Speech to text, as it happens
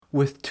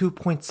With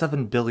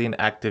 2.7 billion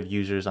active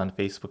users on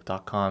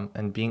Facebook.com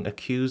and being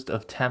accused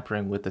of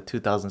tampering with the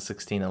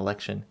 2016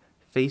 election,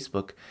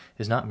 Facebook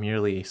is not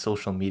merely a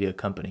social media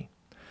company.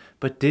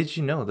 But did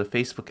you know the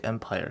Facebook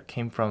empire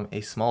came from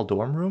a small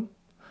dorm room?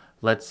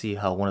 Let's see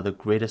how one of the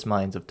greatest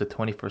minds of the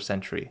 21st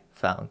century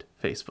found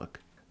Facebook.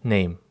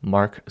 Name: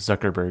 Mark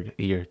Zuckerberg,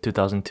 year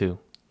 2002.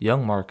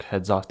 Young Mark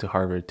heads off to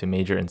Harvard to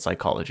major in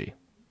psychology.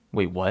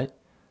 Wait, what?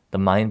 The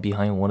mind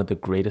behind one of the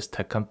greatest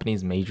tech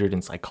companies majored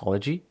in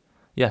psychology?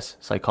 Yes,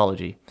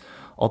 psychology.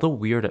 Although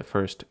weird at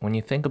first, when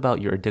you think about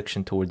your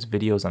addiction towards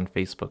videos on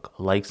Facebook,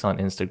 likes on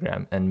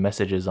Instagram, and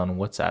messages on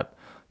WhatsApp,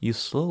 you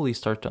slowly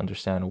start to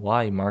understand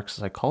why Mark's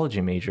psychology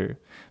major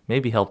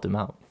maybe helped him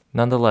out.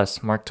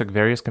 Nonetheless, Mark took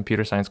various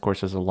computer science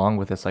courses along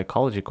with his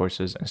psychology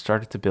courses and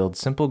started to build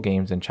simple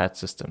games and chat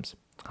systems.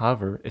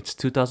 However, it's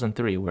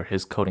 2003 where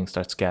his coding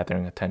starts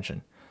gathering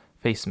attention.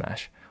 Face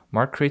Smash.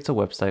 Mark creates a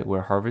website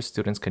where Harvard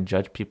students can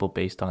judge people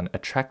based on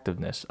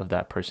attractiveness of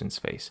that person's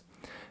face.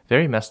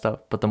 Very messed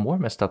up, but the more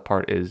messed up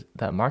part is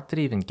that Mark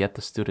didn't even get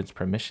the students'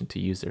 permission to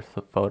use their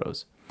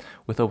photos.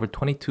 With over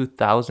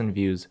 22,000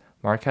 views,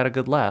 Mark had a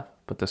good laugh,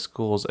 but the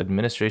school's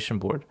administration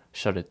board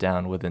shut it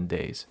down within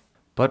days.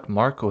 But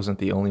Mark wasn't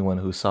the only one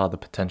who saw the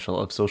potential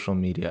of social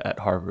media at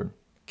Harvard.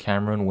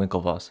 Cameron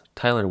Winklevoss,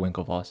 Tyler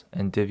Winklevoss,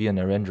 and Divya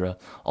Narendra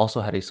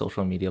also had a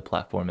social media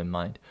platform in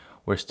mind,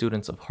 where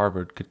students of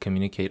Harvard could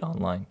communicate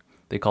online.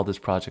 They called this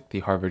project the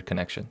Harvard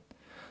Connection.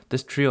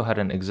 This trio had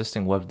an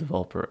existing web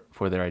developer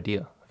for their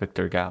idea,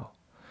 Victor Gao.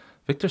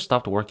 Victor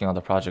stopped working on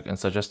the project and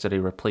suggested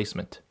a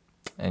replacement.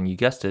 And you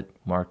guessed it,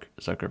 Mark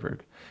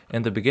Zuckerberg.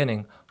 In the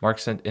beginning, Mark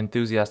sent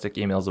enthusiastic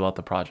emails about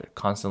the project,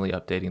 constantly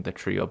updating the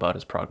trio about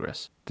his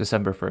progress.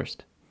 December 1st.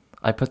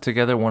 I put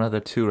together one of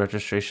the 2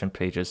 registration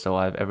pages, so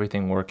I have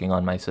everything working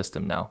on my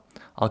system now.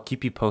 I'll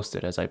keep you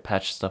posted as I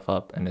patch stuff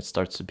up and it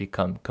starts to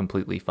become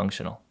completely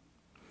functional.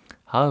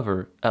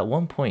 However, at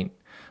one point,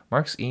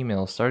 Mark's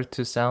email started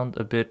to sound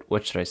a bit,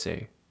 what should I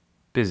say,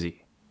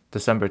 busy.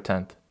 December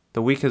 10th.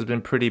 The week has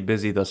been pretty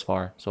busy thus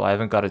far, so I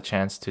haven't got a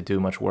chance to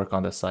do much work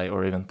on the site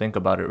or even think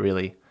about it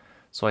really.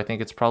 So I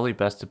think it's probably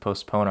best to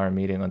postpone our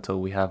meeting until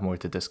we have more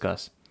to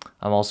discuss.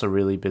 I'm also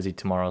really busy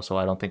tomorrow, so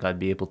I don't think I'd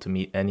be able to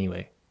meet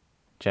anyway.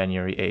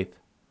 January 8th.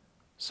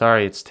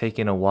 Sorry, it's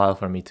taken a while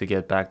for me to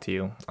get back to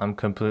you. I'm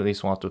completely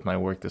swamped with my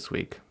work this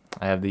week.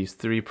 I have these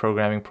 3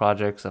 programming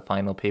projects, a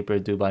final paper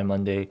due by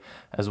Monday,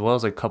 as well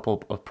as a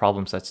couple of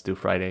problem sets due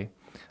Friday.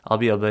 I'll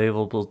be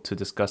available to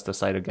discuss the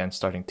site again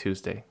starting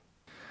Tuesday.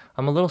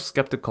 I'm a little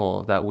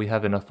skeptical that we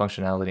have enough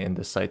functionality in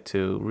this site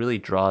to really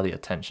draw the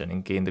attention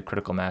and gain the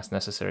critical mass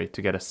necessary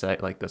to get a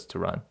site like this to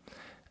run.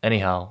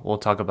 Anyhow, we'll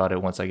talk about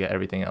it once I get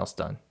everything else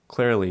done.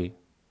 Clearly,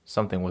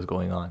 something was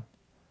going on.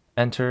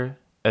 Enter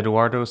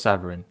Eduardo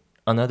Saverin,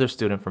 another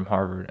student from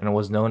Harvard, and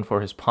was known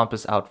for his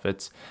pompous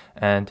outfits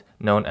and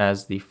known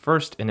as the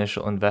first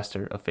initial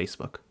investor of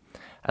Facebook.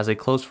 As a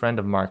close friend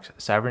of Mark's,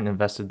 Saverin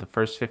invested the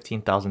first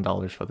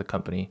 $15,000 for the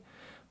company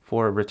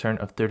for a return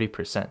of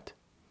 30%.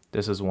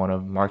 This is one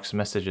of Mark's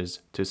messages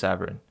to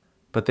Saverin.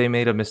 But they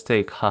made a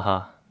mistake,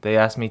 haha. They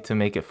asked me to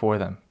make it for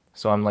them.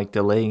 So I'm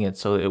delaying it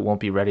so it won't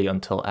be ready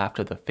until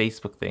after the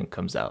Facebook thing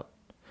comes out.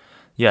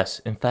 Yes,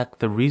 in fact,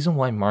 the reason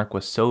why Mark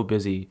was so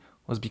busy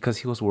was because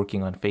he was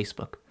working on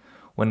Facebook.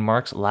 When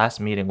Mark's last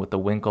meeting with the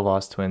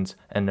Winklevoss twins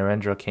and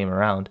Narendra came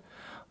around,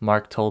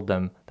 Mark told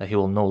them that he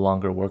will no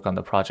longer work on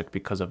the project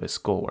because of his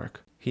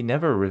schoolwork. He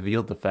never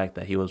revealed the fact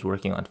that he was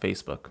working on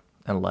Facebook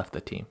and left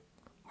the team.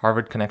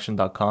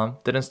 HarvardConnection.com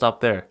didn't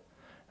stop there.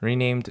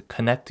 Renamed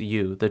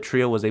ConnectU, the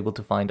trio was able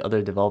to find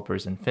other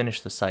developers and finish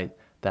the site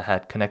that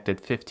had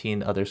connected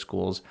 15 other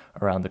schools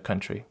around the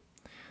country.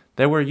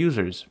 There were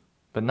users,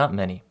 but not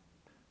many.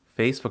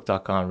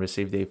 Facebook.com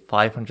received a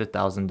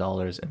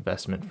 $500,000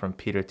 investment from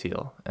Peter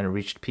Thiel and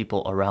reached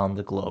people around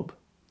the globe.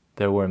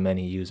 There were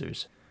many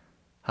users.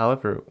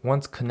 However,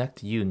 once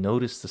ConnectU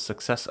noticed the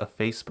success of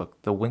Facebook,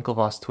 the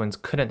Winklevoss twins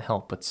couldn't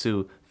help but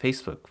sue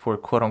Facebook for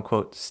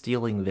quote-unquote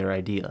stealing their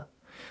idea.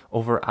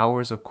 Over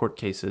hours of court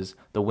cases,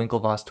 the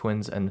Winklevoss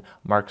twins and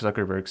Mark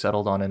Zuckerberg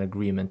settled on an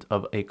agreement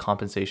of a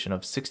compensation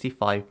of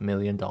 $65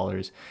 million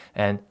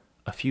and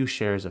a few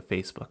shares of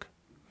Facebook.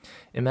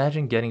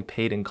 Imagine getting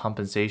paid in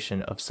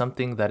compensation of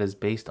something that is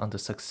based on the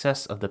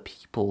success of the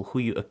people who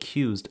you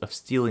accused of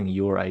stealing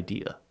your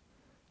idea.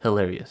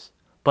 Hilarious.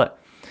 But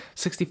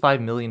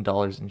 $65 million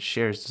in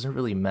shares doesn't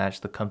really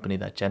match the company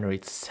that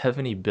generates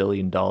 $70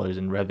 billion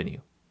in revenue.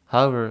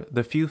 However,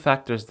 the few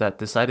factors that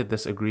decided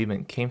this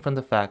agreement came from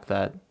the fact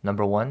that,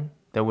 number 1,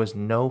 there was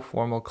no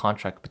formal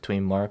contract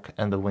between Mark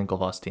and the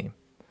Winklevoss team.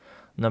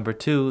 Number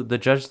 2, the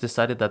judge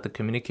decided that the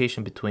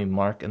communication between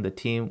Mark and the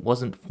team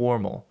wasn't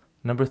formal.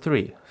 Number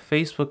 3,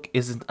 Facebook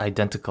isn't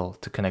identical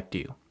to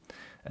ConnectU.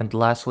 And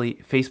lastly,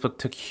 Facebook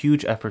took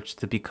huge efforts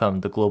to become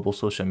the global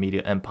social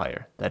media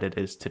empire that it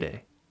is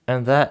today.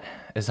 And that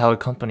is how a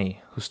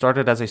company who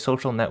started as a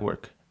social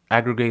network,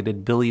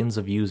 aggregated billions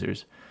of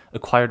users,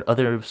 acquired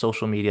other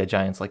social media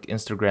giants like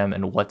Instagram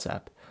and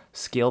WhatsApp,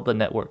 scaled the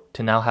network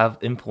to now have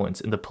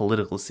influence in the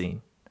political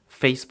scene.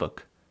 Facebook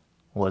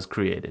was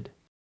created.